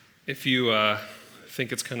If you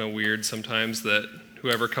think it's kind of weird sometimes that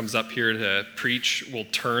whoever comes up here to preach will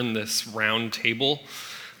turn this round table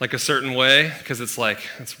like a certain way, because it's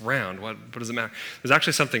round. What does it matter? There's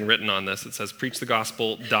actually something written on this that says, preach the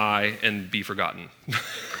gospel, die, and be forgotten.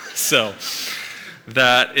 So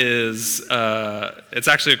that is, it's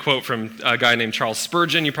actually a quote from a guy named Charles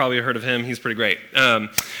Spurgeon. You probably heard of him. He's pretty great.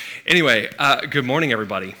 Anyway, good morning,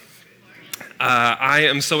 everybody. I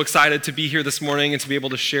am so excited to be here this morning and to be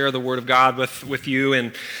able to share the Word of God with you.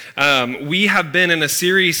 And we have been in a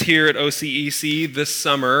series here at OCEC this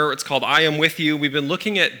summer. It's called I Am With You. We've been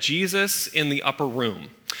looking at Jesus in the upper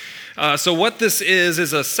room. So what this is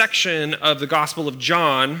a section of the Gospel of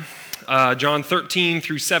John, John 13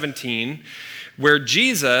 through 17, where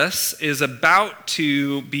Jesus is about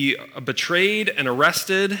to be betrayed and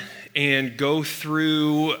arrested and go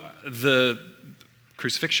through the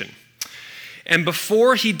crucifixion. And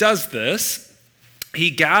before he does this,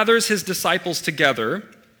 he gathers his disciples together,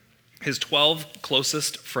 his 12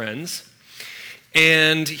 closest friends,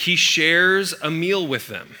 and he shares a meal with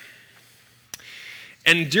them.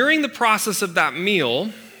 And during the process of that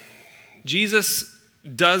meal, Jesus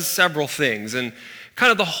does several things. And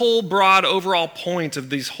kind of the whole broad overall point of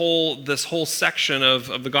this whole section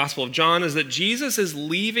of the Gospel of John is that Jesus is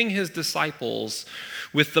leaving his disciples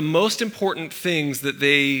with the most important things that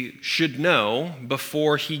they should know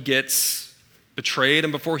before he gets betrayed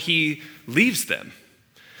and before he leaves them,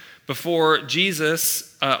 before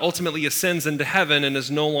Jesus ultimately ascends into heaven and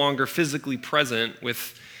is no longer physically present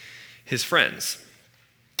with his friends.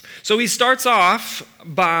 So he starts off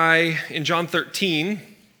by, in John 13,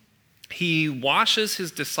 he washes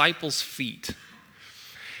his disciples' feet.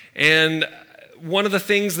 And one of the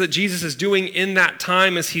things that Jesus is doing in that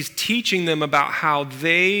time is he's teaching them about how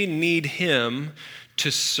they need him to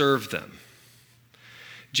serve them.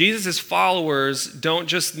 Jesus' followers don't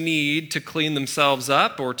just need to clean themselves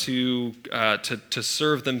up or to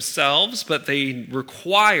serve themselves, but they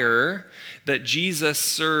require that Jesus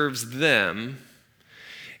serves them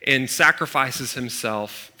and sacrifices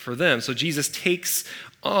himself for them. So Jesus takes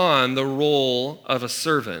on the role of a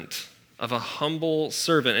servant, of a humble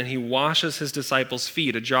servant, and he washes his disciples'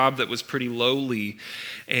 feet, a job that was pretty lowly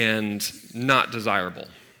and not desirable.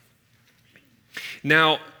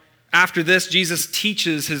 Now, after this, Jesus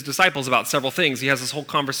teaches his disciples about several things. He has this whole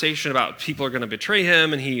conversation about people are going to betray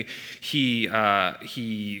him, and he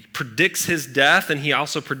predicts his death, and he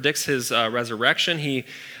also predicts his resurrection. He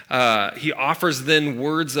offers then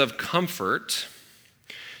words of comfort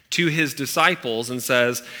to his disciples and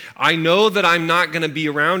says, I know that I'm not going to be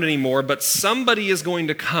around anymore, but somebody is going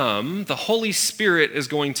to come. The Holy Spirit is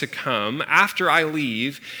going to come after I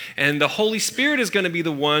leave, and the Holy Spirit is going to be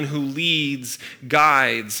the one who leads,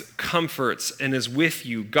 guides, comforts, and is with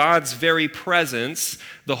you. God's very presence,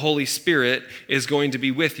 the Holy Spirit, is going to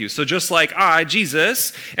be with you. So just like I,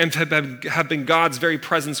 Jesus, have been God's very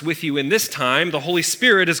presence with you in this time, the Holy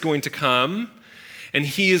Spirit is going to come, and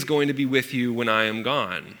he is going to be with you when I am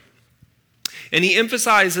gone. And he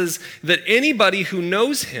emphasizes that anybody who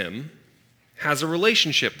knows him has a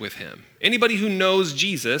relationship with him. Anybody who knows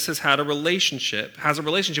Jesus has a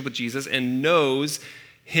relationship with Jesus and knows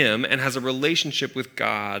him and has a relationship with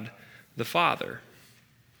God the Father.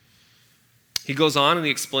 He goes on and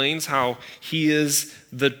he explains how he is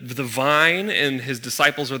the vine and his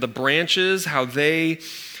disciples are the branches, how they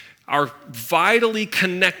are vitally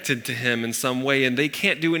connected to him in some way, and they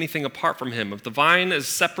can't do anything apart from him. If the vine is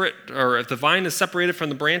separate, or if the vine is separated from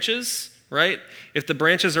the branches, right? If the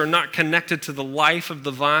branches are not connected to the life of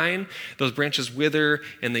the vine, those branches wither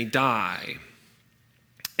and they die.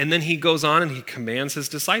 And then he goes on and he commands his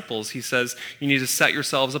disciples. He says, you need to set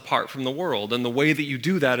yourselves apart from the world, and the way that you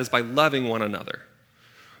do that is by loving one another.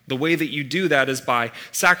 The way that you do that is by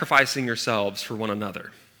sacrificing yourselves for one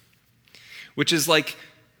another. Which is like,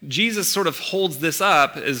 Jesus sort of holds this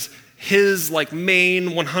up as his main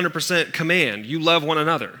 100% command. You love one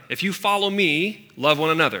another. If you follow me, love one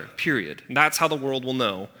another, period. And that's how the world will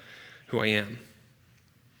know who I am.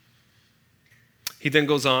 He then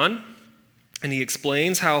goes on and he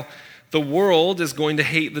explains how the world is going to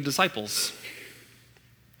hate the disciples.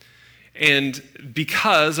 And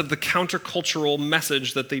because of the countercultural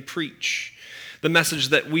message that they preach, the message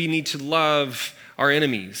that we need to love our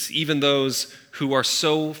enemies, even those who are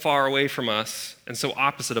so far away from us and so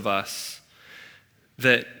opposite of us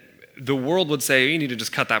that the world would say, you need to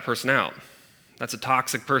just cut that person out. That's a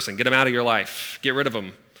toxic person. Get him out of your life. Get rid of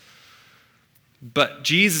him. But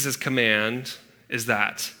Jesus' command is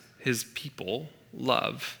that his people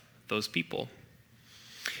love those people.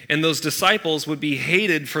 And those disciples would be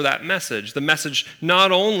hated for that message. The message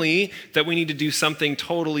not only that we need to do something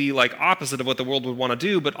totally like opposite of what the world would want to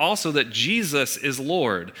do, but also that Jesus is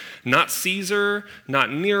Lord. Not Caesar,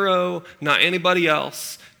 not Nero, not anybody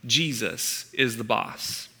else. Jesus is the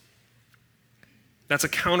boss. That's a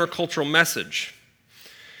countercultural message.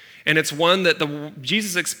 And it's one that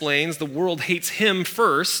Jesus explains the world hates him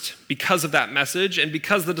first because of that message, and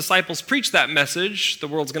because the disciples preach that message, the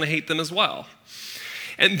world's going to hate them as well.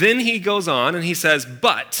 And then he goes on and he says,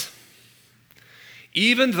 but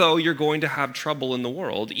even though you're going to have trouble in the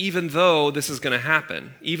world, even though this is going to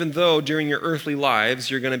happen, even though during your earthly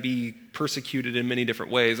lives you're going to be persecuted in many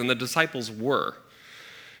different ways, and the disciples were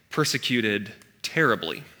persecuted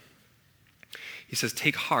terribly, he says,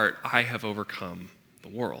 take heart, I have overcome the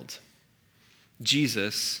world.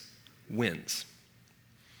 Jesus wins.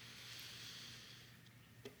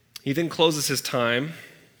 He then closes his time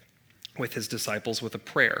with his disciples with a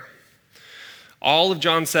prayer. All of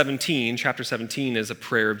John 17, chapter 17, is a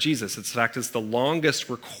prayer of Jesus. In fact, it's the longest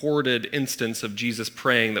recorded instance of Jesus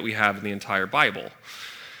praying that we have in the entire Bible.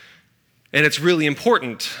 And it's really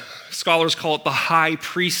important. Scholars call it the high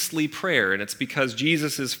priestly prayer, and it's because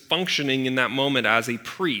Jesus is functioning in that moment as a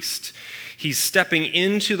priest. He's stepping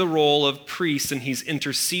into the role of priest, and he's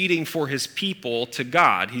interceding for his people to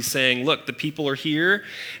God. He's saying, look, the people are here,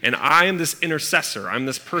 and I am this intercessor. I'm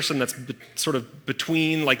this person that's sort of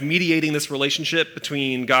between, like mediating this relationship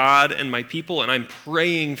between God and my people, and I'm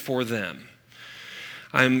praying for them.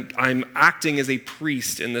 I'm acting as a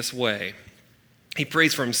priest in this way. He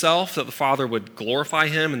prays for himself, that the Father would glorify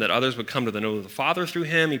him and that others would come to the know of the Father through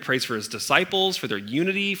him. He prays for his disciples, for their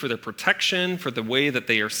unity, for their protection, for the way that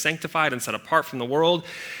they are sanctified and set apart from the world.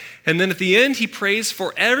 And then at the end, he prays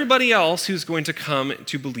for everybody else who's going to come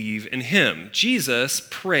to believe in him. Jesus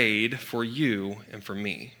prayed for you and for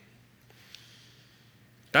me.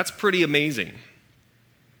 That's pretty amazing.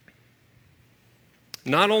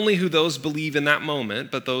 Not only who those believe in that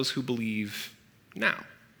moment, but those who believe now.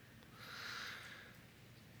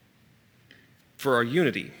 For our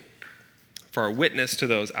unity, for our witness to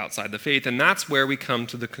those outside the faith. And that's where we come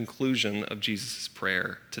to the conclusion of Jesus'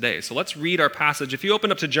 prayer today. So let's read our passage. If you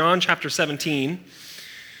open up to John chapter 17,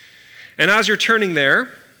 and as you're turning there,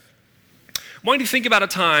 I want you to think about a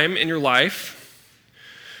time in your life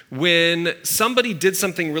when somebody did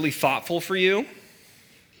something really thoughtful for you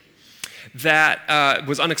that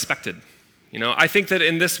was unexpected. You know, I think that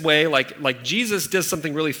in this way, like Jesus does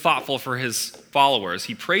something really thoughtful for his followers.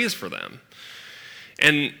 He prays for them.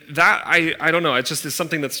 And that, I don't know, it just is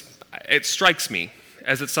something it strikes me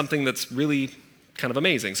as it's something that's really kind of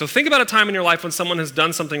amazing. So think about a time in your life when someone has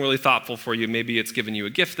done something really thoughtful for you. Maybe it's given you a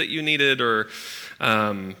gift that you needed, or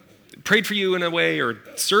prayed for you in a way, or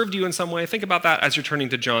served you in some way. Think about that as you're turning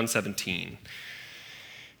to John 17.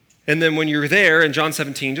 And then when you're there in John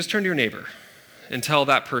 17, just turn to your neighbor and tell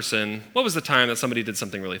that person, what was the time that somebody did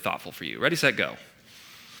something really thoughtful for you? Ready, set, go.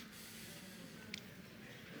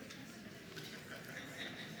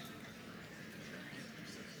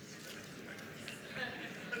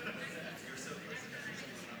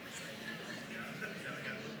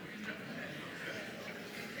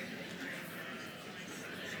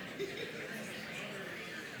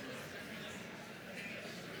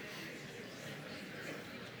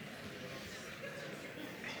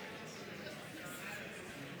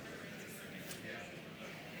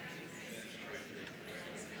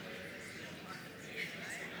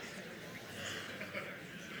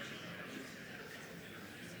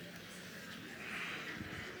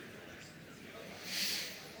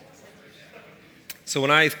 So when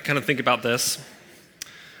I kind of think about this,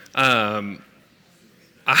 about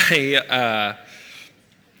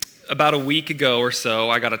a week ago or so,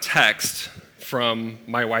 I got a text from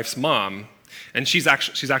my wife's mom, and she's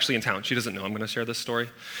actually in town. She doesn't know I'm going to share this story.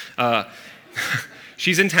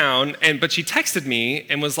 She's in town, but she texted me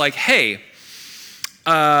and was like, "Hey,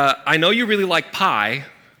 I know you really like pie.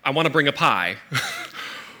 I want to bring a pie.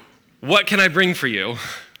 What can I bring for you?"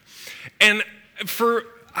 And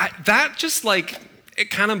that just like, it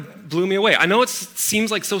kind of blew me away. I know it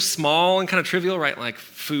seems like so small and kind of trivial, right? Like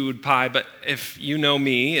food, pie, but if you know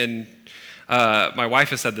me, and my wife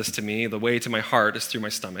has said this to me, the way to my heart is through my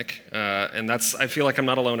stomach. And I feel like I'm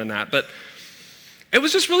not alone in that. But it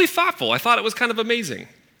was just really thoughtful. I thought it was kind of amazing.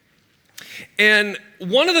 And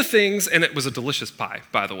one of the things, and it was a delicious pie,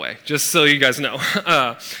 by the way, just so you guys know.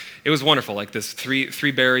 It was wonderful, like this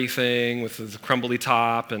three berry thing with the crumbly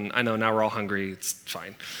top. And I know now we're all hungry. It's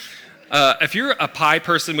fine. If you're a pie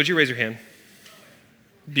person, would you raise your hand?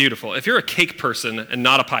 Beautiful. If you're a cake person and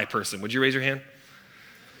not a pie person, would you raise your hand?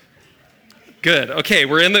 Good. Okay,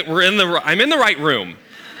 I'm in the right room.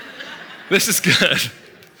 This is good.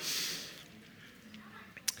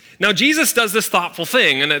 Now, Jesus does this thoughtful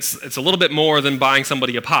thing, and it's a little bit more than buying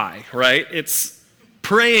somebody a pie, right? It's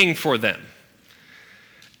praying for them,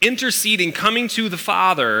 interceding, coming to the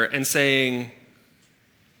Father and saying,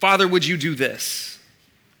 Father, would you do this?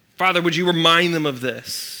 Father, would you remind them of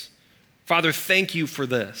this? Father, thank you for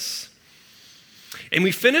this. And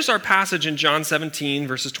we finish our passage in John 17,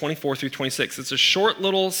 verses 24 through 26. It's a short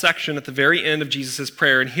little section at the very end of Jesus'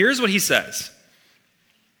 prayer. And here's what he says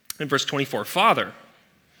in verse 24. Father,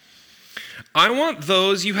 I want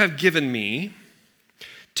those you have given me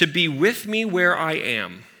to be with me where I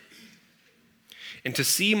am and to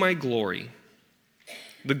see my glory,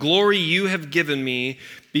 the glory you have given me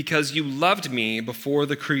because you loved me before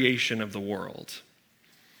the creation of the world.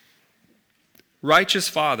 Righteous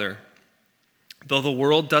Father, though the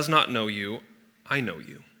world does not know you, I know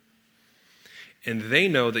you, and they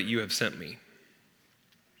know that you have sent me.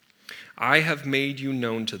 I have made you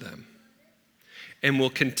known to them, and will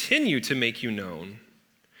continue to make you known,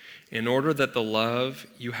 in order that the love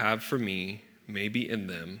you have for me may be in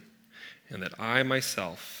them, and that I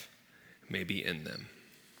myself may be in them.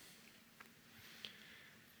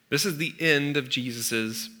 This is the end of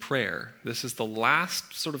Jesus' prayer. This is the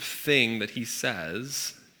last sort of thing that he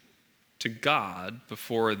says to God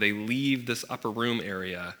before they leave this upper room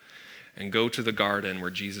area and go to the garden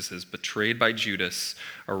where Jesus is betrayed by Judas,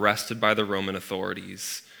 arrested by the Roman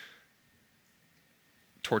authorities,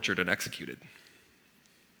 tortured and executed.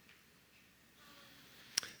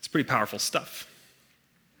 It's pretty powerful stuff.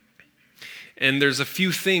 And there's a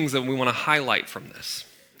few things that we want to highlight from this.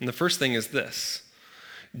 And the first thing is this: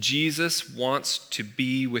 Jesus wants to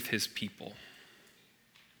be with his people.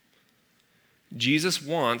 Jesus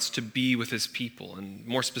wants to be with his people. And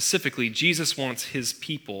more specifically, Jesus wants his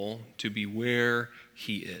people to be where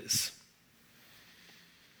he is.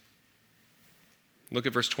 Look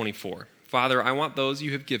at verse 24. Father, I want those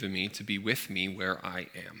you have given me to be with me where I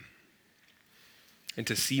am, and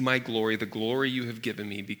to see my glory, the glory you have given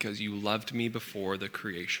me because you loved me before the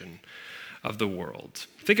creation of the world.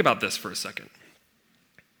 Think about this for a second.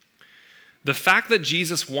 The fact that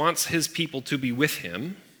Jesus wants his people to be with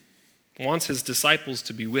him, wants his disciples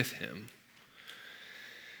to be with him,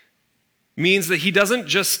 means that he doesn't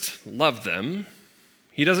just love them.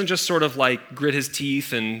 He doesn't just sort of like grit his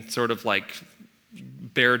teeth and sort of like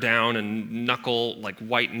bear down and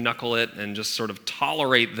white knuckle it and just sort of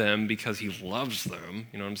tolerate them because he loves them.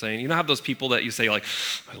 You know what I'm saying? You know how those people that you say like,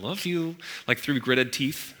 I love you, like through gritted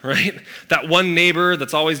teeth, right? That one neighbor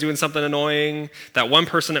that's always doing something annoying, that one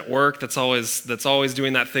person at work that's always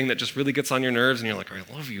doing that thing that just really gets on your nerves, and you're like,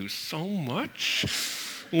 I love you so much.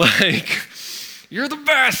 Like, you're the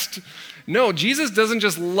best. No, Jesus doesn't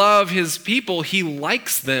just love his people, he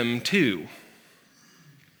likes them too.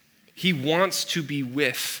 He wants to be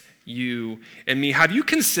with you and me. Have you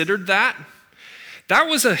considered that? That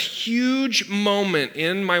was a huge moment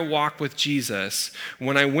in my walk with Jesus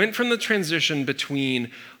when I went from the transition between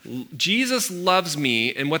Jesus loves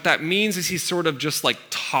me, and what that means is he sort of just like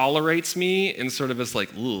tolerates me and sort of is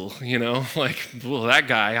like, ooh, you know, like, ooh, that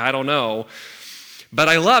guy, I don't know. But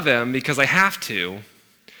I love him because I have to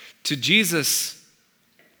Jesus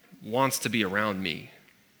wants to be around me.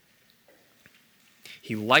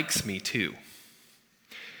 He likes me too.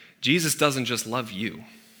 Jesus doesn't just love you.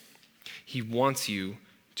 He wants you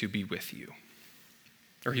to be with you.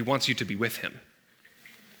 Or he wants you to be with him.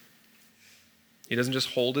 He doesn't just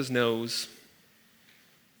hold his nose.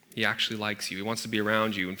 He actually likes you. He wants to be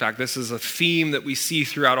around you. In fact, this is a theme that we see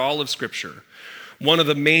throughout all of Scripture. One of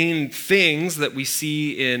the main things that we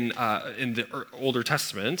see in the Older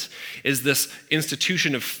Testament is this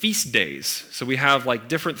institution of feast days. So we have like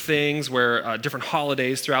different things where different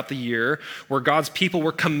holidays throughout the year where God's people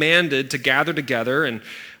were commanded to gather together and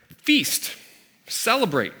feast,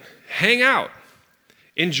 celebrate, hang out,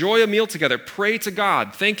 enjoy a meal together, pray to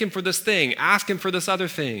God, thank him for this thing, ask him for this other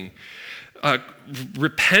thing.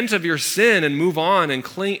 Repent of your sin and move on in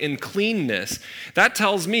cleanness. That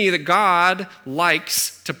tells me that God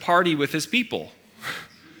likes to party with his people.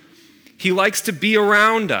 He likes to be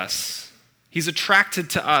around us. He's attracted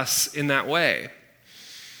to us in that way.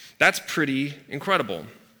 That's pretty incredible.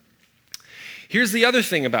 Here's the other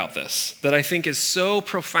thing about this that I think is so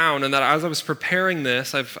profound, and that as I was preparing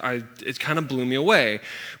this, it kind of blew me away,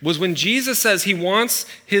 was when Jesus says he wants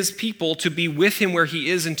his people to be with him where he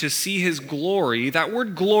is and to see his glory. That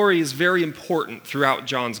word glory is very important throughout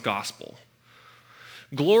John's gospel.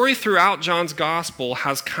 Glory throughout John's gospel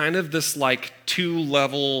has kind of this like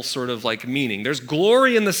two-level sort of like meaning. There's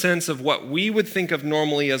glory in the sense of what we would think of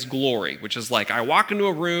normally as glory, which is like I walk into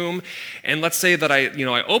a room and let's say that I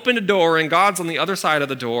open a door and God's on the other side of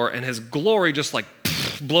the door and his glory just like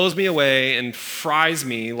blows me away and fries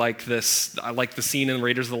me like this. I like the scene in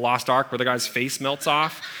Raiders of the Lost Ark where the guy's face melts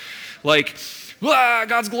off. Like,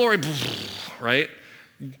 God's glory, right?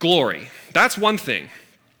 Glory. That's one thing.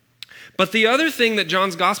 But the other thing that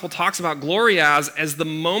John's gospel talks about glory as the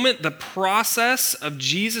moment, the process of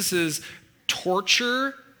Jesus'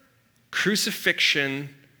 torture, crucifixion,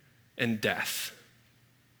 and death.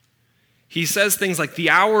 He says things like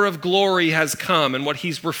the hour of glory has come, and what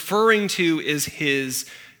he's referring to is his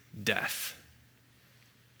death.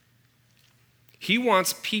 He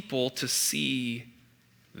wants people to see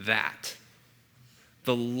that.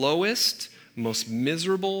 The lowest, most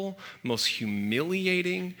miserable, most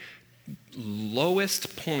humiliating,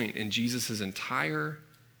 lowest point in Jesus' entire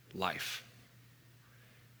life.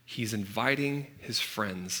 He's inviting his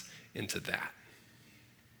friends into that.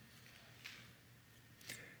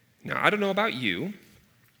 Now, I don't know about you,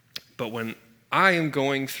 but when I am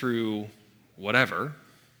going through whatever,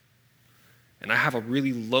 and I have a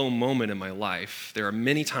really low moment in my life, there are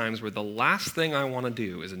many times where the last thing I want to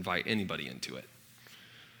do is invite anybody into it.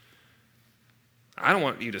 I don't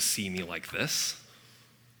want you to see me like this.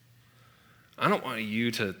 I don't want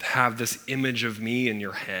you to have this image of me in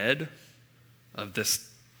your head of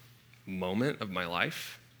this moment of my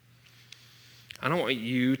life. I don't want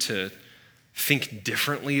you to think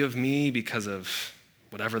differently of me because of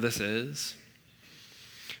whatever this is.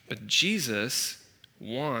 But Jesus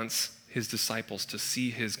wants his disciples to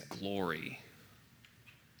see his glory.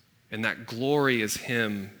 And that glory is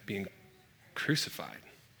him being crucified.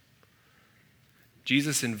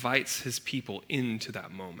 Jesus invites his people into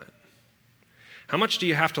that moment. How much do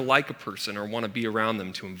you have to like a person or want to be around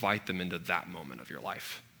them to invite them into that moment of your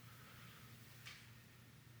life?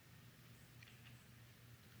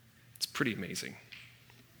 It's pretty amazing.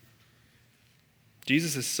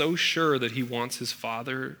 Jesus is so sure that he wants his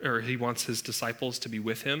Father, or he wants his disciples to be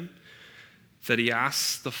with him, that he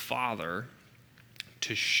asks the Father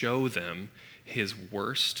to show them his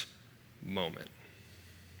worst moment.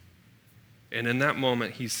 And in that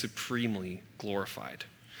moment, he's supremely glorified.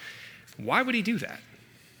 Why would he do that?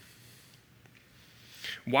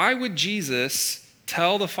 Why would Jesus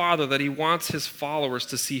tell the Father that he wants his followers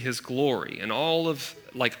to see his glory and all of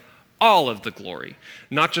the glory,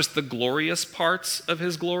 not just the glorious parts of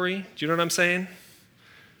his glory? Do you know what I'm saying?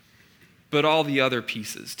 But all the other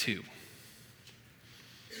pieces too.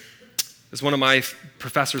 As one of my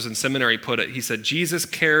professors in seminary put it, he said, Jesus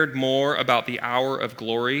cared more about the hour of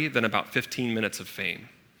glory than about 15 minutes of fame.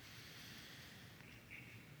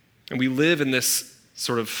 And we live in this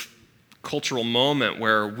sort of cultural moment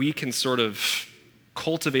where we can sort of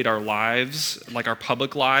cultivate our lives, like our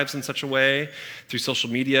public lives in such a way, through social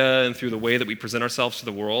media and through the way that we present ourselves to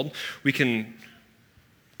the world. We can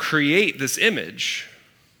create this image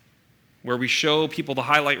where we show people the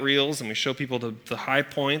highlight reels and we show people the high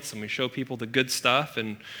points and we show people the good stuff,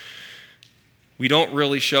 and we don't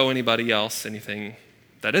really show anybody else anything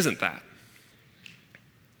that isn't that.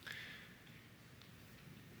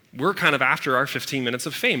 We're kind of after our 15 minutes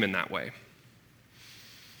of fame in that way.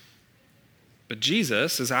 But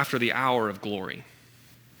Jesus is after the hour of glory,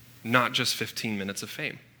 not just 15 minutes of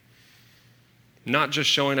fame. Not just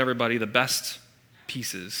showing everybody the best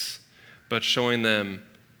pieces, but showing them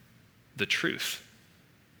the truth.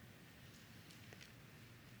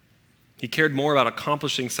 He cared more about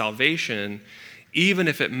accomplishing salvation, even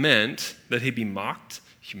if it meant that he'd be mocked,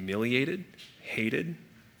 humiliated, hated,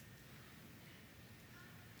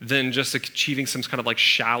 than just achieving some kind of like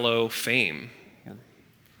shallow fame.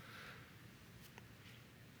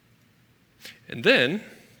 And then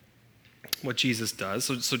what Jesus does,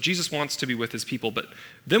 so Jesus wants to be with his people, but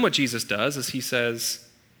then what Jesus does is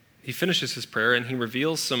he finishes his prayer and he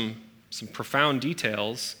reveals some profound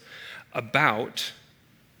details about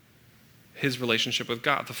his relationship with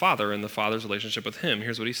God, the Father, and the Father's relationship with him.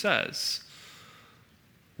 Here's what he says.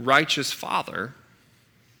 Righteous Father,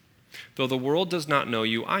 though the world does not know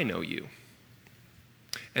you, I know you.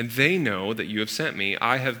 And they know that you have sent me.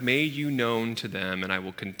 I have made you known to them, and I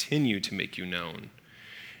will continue to make you known,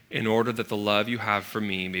 in order that the love you have for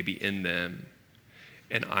me may be in them,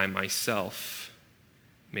 and I myself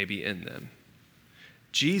may be in them.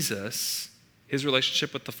 Jesus, his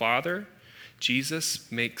relationship with the Father, Jesus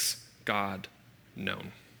makes God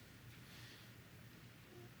known.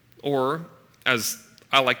 Or, as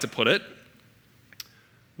I like to put it,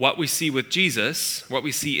 what we see with Jesus, what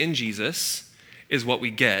we see in Jesus, is what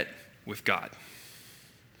we get with God.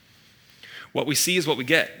 What we see is what we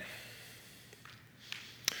get.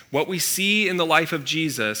 What we see in the life of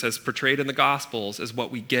Jesus as portrayed in the Gospels is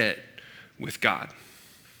what we get with God.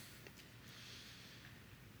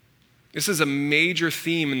 This is a major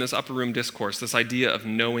theme in this upper room discourse, this idea of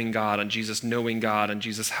knowing God and Jesus knowing God and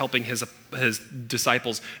Jesus helping his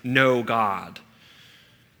disciples know God.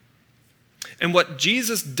 And what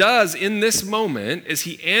Jesus does in this moment is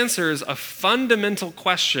he answers a fundamental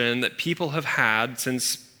question that people have had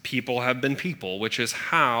since people have been people, which is,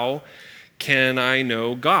 how can I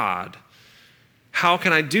know God? How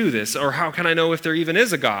can I do this? Or how can I know if there even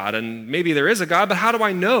is a God? And maybe there is a God, but how do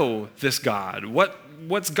I know this God?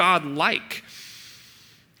 What's God like?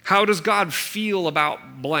 How does God feel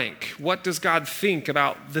about blank? What does God think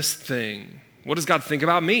about this thing? What does God think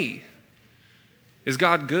about me? Is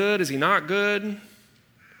God good? Is he not good?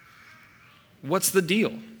 What's the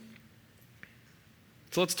deal?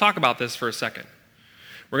 So let's talk about this for a second.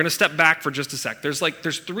 We're going to step back for just a sec.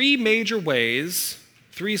 There's three major ways,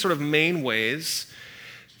 three sort of main ways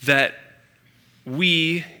that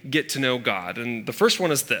we get to know God. And the first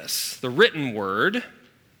one is this. The written word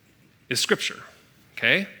is Scripture,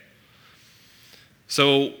 okay?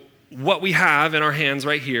 So what we have in our hands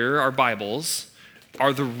right here, our Bibles,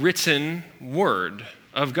 are the written word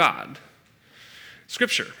of God,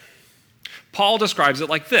 Scripture. Paul describes it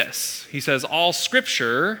like this. He says, all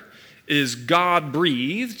Scripture is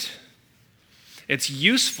God-breathed. It's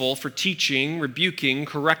useful for teaching, rebuking,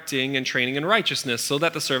 correcting, and training in righteousness, so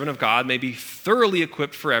that the servant of God may be thoroughly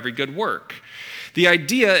equipped for every good work. The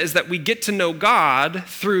idea is that we get to know God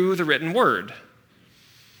through the written word.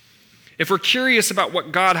 If we're curious about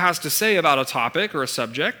what God has to say about a topic or a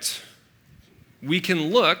subject, we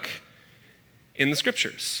can look in the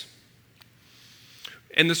Scriptures.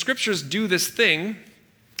 And the Scriptures do this thing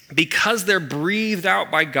because they're breathed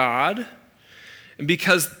out by God, and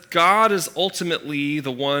because God is ultimately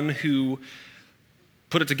the one who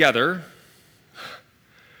put it together.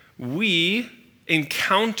 We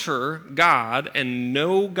encounter God and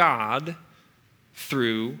know God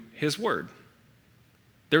through his word.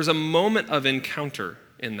 There's a moment of encounter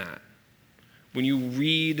in that when you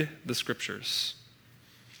read the Scriptures,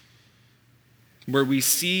 where we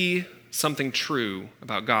see something true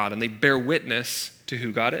about God and they bear witness to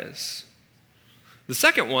who God is. The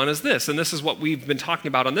second one is this, and this is what we've been talking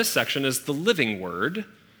about on this section, is the living word,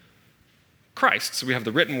 Christ. So we have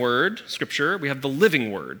the written word, Scripture. We have the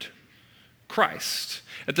living word, Christ.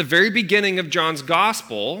 At the very beginning of John's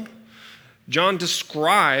gospel, John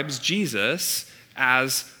describes Jesus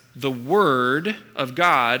as the Word of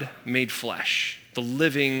God made flesh, the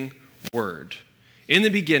living Word. In the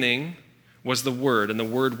beginning was the Word, and the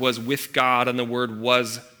Word was with God, and the Word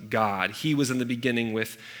was God. He was in the beginning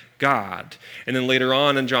with God. And then later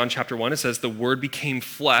on in John chapter 1, it says, the Word became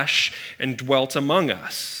flesh and dwelt among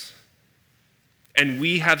us. And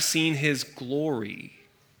we have seen his glory.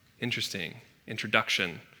 Interesting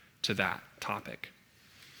introduction to that topic.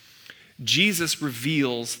 Jesus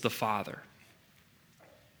reveals the Father.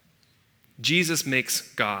 Jesus makes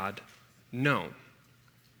God known.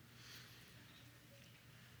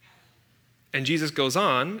 And Jesus goes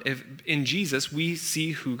on, in Jesus we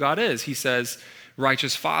see who God is. He says,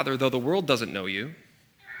 righteous Father, though the world doesn't know you,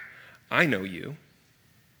 I know you,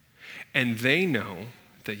 and they know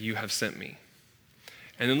that you have sent me.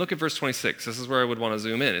 And then look at verse 26. This is where I would want to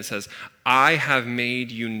zoom in. It says, I have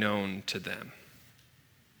made you known to them,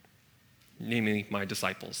 namely my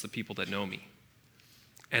disciples, the people that know me,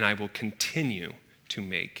 and I will continue to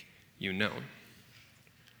make you known.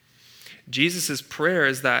 Jesus' prayer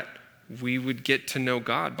is that we would get to know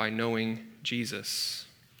God by knowing Jesus.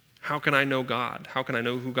 How can I know God? How can I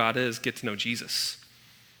know who God is? Get to know Jesus.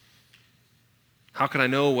 How can I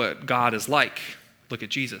know what God is like? Look at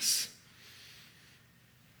Jesus.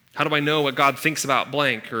 How do I know what God thinks about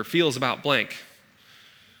blank or feels about blank?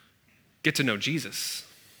 Get to know Jesus.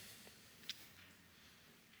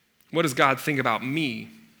 What does God think about me?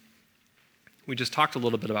 We just talked a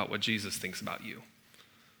little bit about what Jesus thinks about you.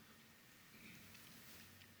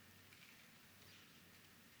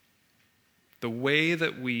 The way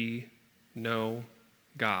that we know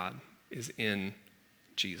God is in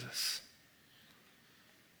Jesus.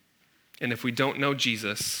 And if we don't know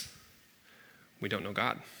Jesus, we don't know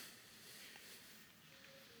God.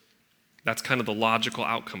 That's kind of the logical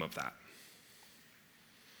outcome of that.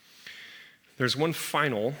 There's one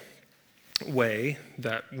final way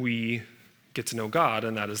that we get to know God,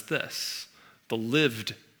 and that is this, the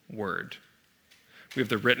lived word. We have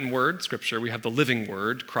the written word, Scripture, we have the living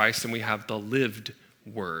word, Christ, and we have the lived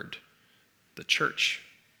word, the church,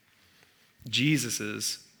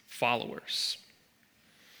 Jesus' followers.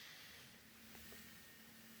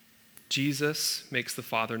 Jesus makes the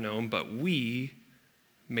Father known, but we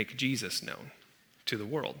make Jesus known to the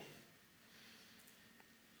world.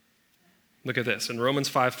 Look at this. In Romans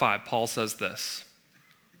 5:5, Paul says this: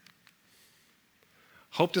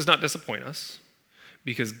 hope does not disappoint us,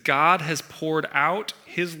 because God has poured out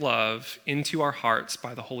his love into our hearts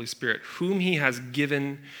by the Holy Spirit, whom he has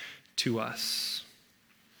given to us.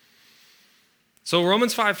 So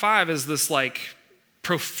Romans 5:5 is this like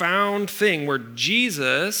profound thing where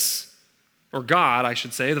Jesus, or God, I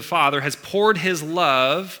should say, the Father, has poured his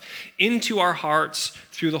love into our hearts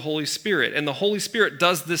through the Holy Spirit. And the Holy Spirit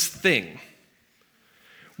does this thing.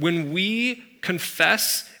 When we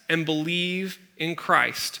confess and believe in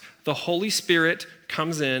Christ, the Holy Spirit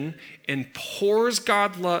comes in and pours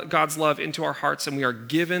God's love into our hearts, and we are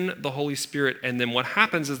given the Holy Spirit. And then what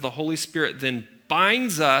happens is the Holy Spirit then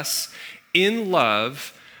binds us in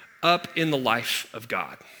love up in the life of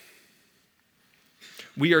God.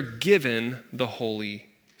 We are given the Holy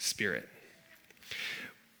Spirit.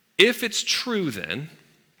 If it's true then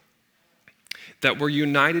that we're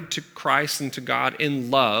united to Christ and to God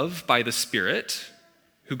in love by the Spirit,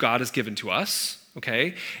 who God has given to us,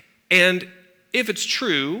 okay? And if it's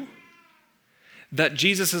true that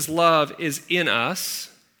Jesus' love is in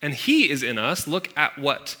us and he is in us, look at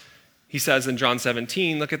what he says in John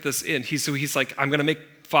 17. Look at this. He's like, I'm going to make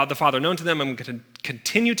the Father known to them. I'm going to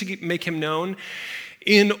continue to make him known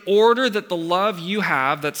in order that the love you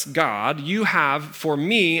have, that's God, you have for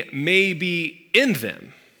me may be in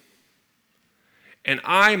them. And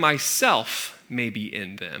I myself may be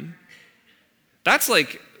in them. That's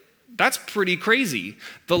pretty crazy.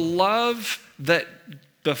 The love that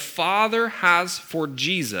the Father has for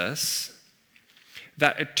Jesus,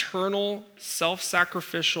 that eternal,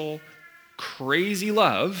 self-sacrificial, crazy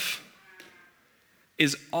love,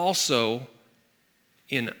 is also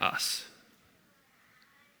in us,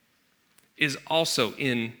 is also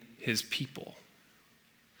in his people.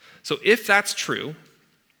 So if that's true,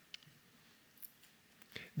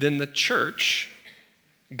 then the church,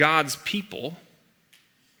 God's people,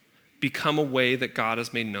 become a way that God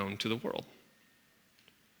has made known to the world.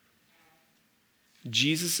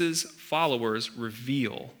 Jesus' followers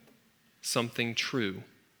reveal something true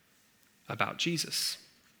about Jesus.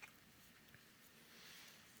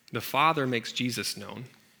 The Father makes Jesus known,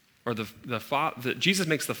 or Jesus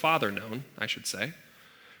makes the Father known, I should say.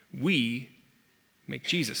 We make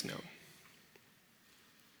Jesus known.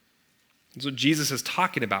 That's what Jesus is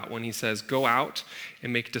talking about when he says, go out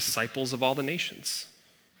and make disciples of all the nations.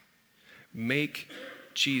 Make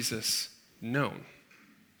Jesus known.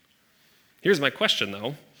 Here's my question,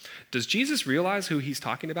 though. Does Jesus realize who he's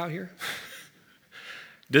talking about here?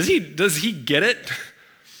 Does he get it?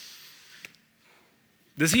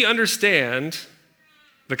 Does he understand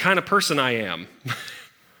the kind of person I am?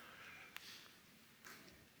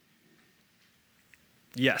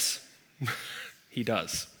 Yes, he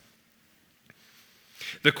does.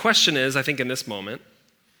 The question is, I think in this moment,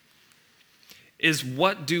 is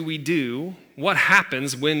what do we do? What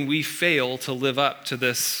happens when we fail to live up to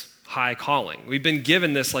this high calling? We've been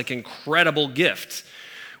given this incredible gift,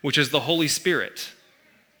 which is the Holy Spirit,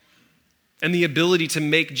 and the ability to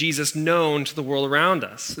make Jesus known to the world around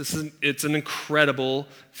us. It's an incredible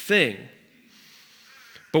thing.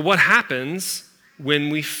 But what happens when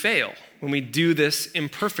we fail? When we do this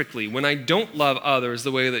imperfectly? When I don't love others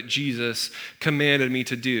the way that Jesus commanded me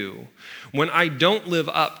to do? When I don't live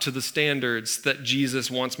up to the standards that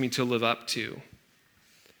Jesus wants me to live up to?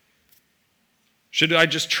 Should I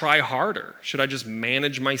just try harder? Should I just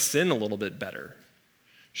manage my sin a little bit better?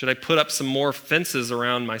 Should I put up some more fences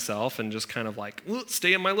around myself and just kind of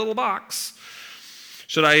stay in my little box?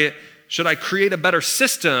 Should I create a better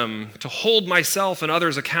system to hold myself and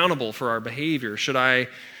others accountable for our behavior? Should I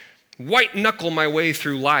white knuckle my way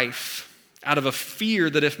through life out of a fear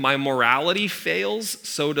that if my morality fails,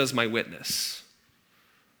 so does my witness?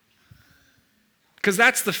 Because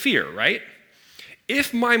that's the fear, right?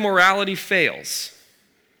 If my morality fails,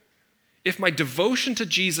 if my devotion to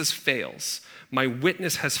Jesus fails, my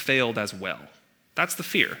witness has failed as well. That's the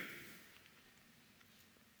fear.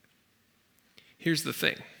 Here's the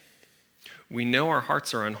thing. We know our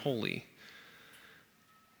hearts are unholy,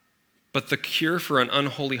 but the cure for an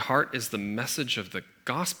unholy heart is the message of the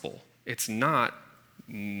gospel. It's not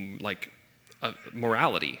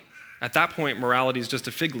morality. At that point, morality is just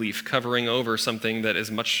a fig leaf covering over something that is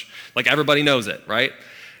much, everybody knows it, right?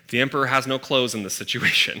 The emperor has no clothes in this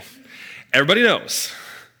situation. Everybody knows.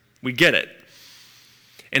 We get it.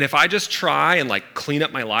 And if I just try and clean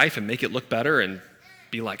up my life and make it look better and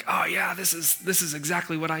be oh yeah, this is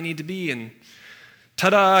exactly what I need to be, and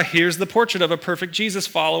ta-da, here's the portrait of a perfect Jesus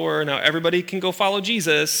follower. Now everybody can go follow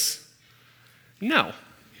Jesus. No,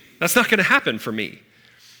 that's not going to happen for me.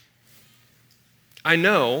 I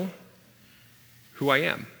know who I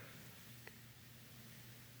am.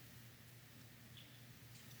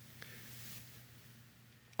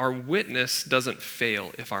 Our witness doesn't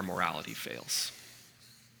fail if our morality fails.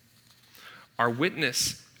 Our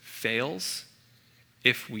witness fails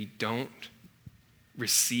if we don't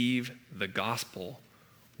receive the gospel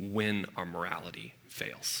when our morality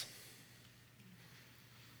fails.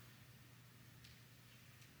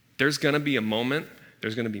 There's going to be a moment,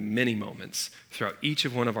 there's going to be many moments throughout each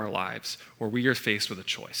of one of our lives where we are faced with a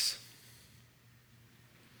choice.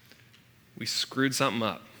 We screwed something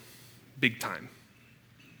up, big time.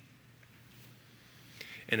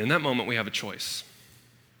 And in that moment, we have a choice.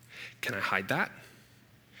 Can I hide that?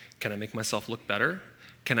 Can I make myself look better?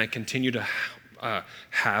 Can I continue to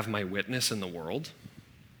have my witness in the world?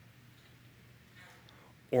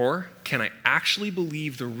 Or can I actually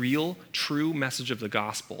believe the real, true message of the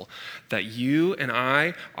gospel that you and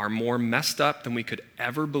I are more messed up than we could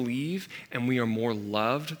ever believe, and we are more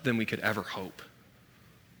loved than we could ever hope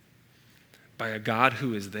by a God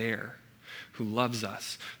who is there, who loves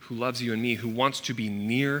us, who loves you and me, who wants to be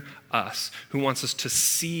near us, who wants us to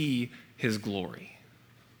see his glory.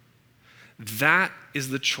 That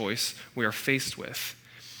is the choice we are faced with.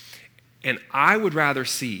 And I would rather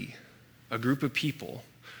see a group of people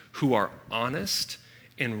who are honest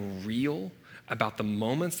and real about the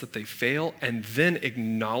moments that they fail, and then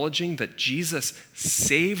acknowledging that Jesus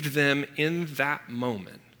saved them in that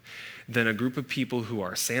moment, than a group of people who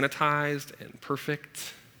are sanitized and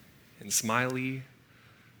perfect and smiley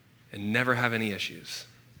and never have any issues.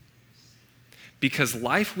 Because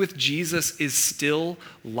life with Jesus is still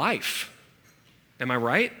life. Am I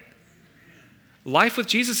right? Life with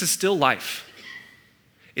Jesus is still life.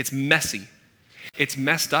 It's messy. It's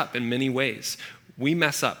messed up in many ways. We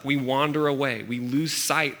mess up. We wander away. We lose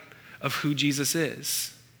sight of who Jesus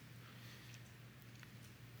is.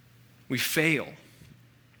 We fail.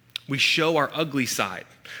 We show our ugly side.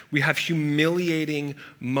 We have humiliating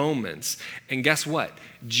moments. And guess what?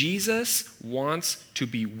 Jesus wants to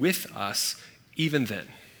be with us even then.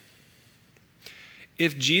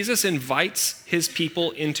 If Jesus invites his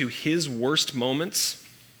people into his worst moments,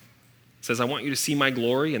 says, I want you to see my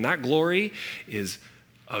glory, and that glory is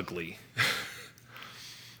ugly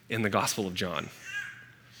in the Gospel of John.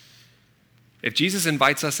 If Jesus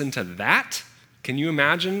invites us into that, can you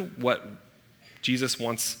imagine what Jesus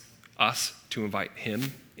wants us to invite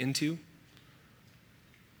him into?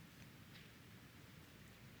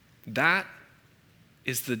 That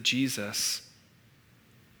is the Jesus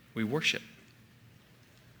we worship.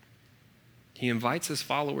 He invites his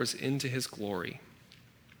followers into his glory,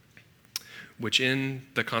 which in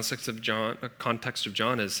the context of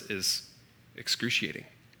John is excruciating.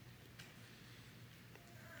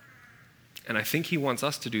 And I think he wants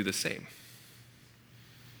us to do the same.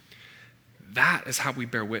 That is how we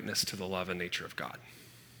bear witness to the love and nature of God.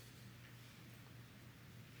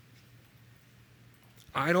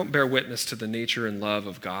 I don't bear witness to the nature and love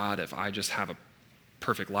of God if I just have a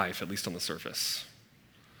perfect life, at least on the surface.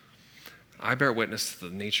 I bear witness to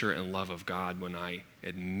the nature and love of God when I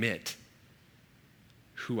admit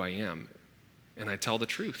who I am and I tell the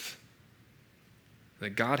truth.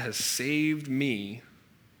 That God has saved me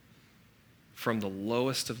from the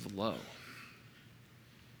lowest of the low.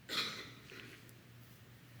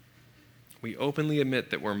 We openly admit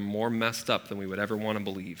that we're more messed up than we would ever want to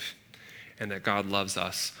believe, and that God loves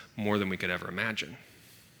us more than we could ever imagine.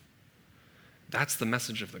 That's the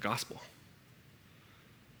message of the gospel.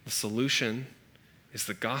 The solution is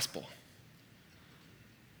the gospel.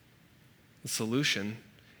 The solution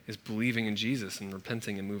is believing in Jesus and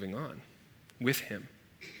repenting and moving on with him.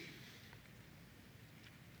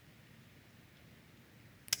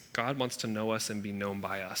 God wants to know us and be known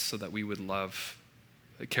by us so that we would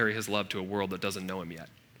carry his love to a world that doesn't know him yet.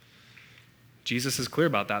 Jesus is clear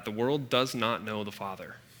about that. The world does not know the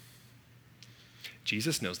Father.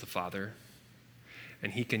 Jesus knows the Father,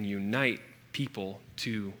 and he can unite people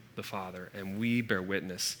to the Father, and we bear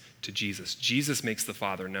witness to Jesus. Jesus makes the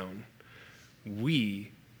Father known.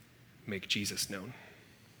 We make Jesus known.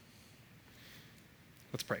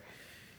 Let's pray.